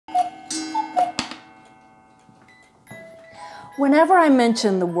Whenever I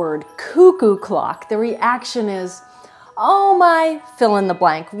mention the word cuckoo clock, the reaction is, oh, my fill in the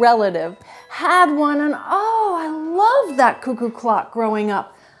blank relative had one, and oh, I loved that cuckoo clock growing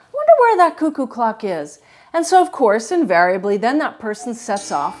up. I wonder where that cuckoo clock is. And so, of course, invariably, then that person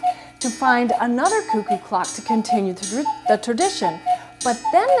sets off to find another cuckoo clock to continue the tradition. But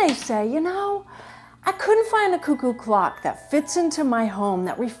then they say, you know, I couldn't find a cuckoo clock that fits into my home,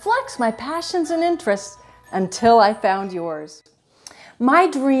 that reflects my passions and interests, until I found yours. My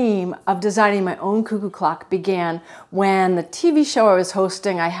dream of designing my own cuckoo clock began when the TV show I was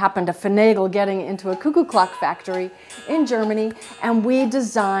hosting, I happened to finagle getting into a cuckoo clock factory in Germany, and we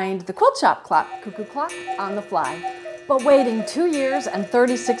designed the Quilt Shop Cuckoo Clock on the fly. But waiting 2 years and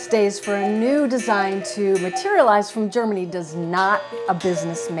 36 days for a new design to materialize from Germany does not a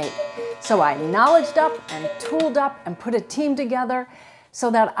business make. So I knowledged up and tooled up and put a team together so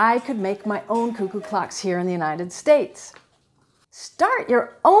that I could make my own cuckoo clocks here in the United States. Start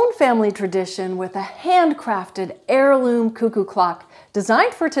your own family tradition with a handcrafted heirloom cuckoo clock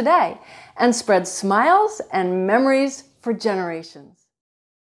designed for today and spread smiles and memories for generations.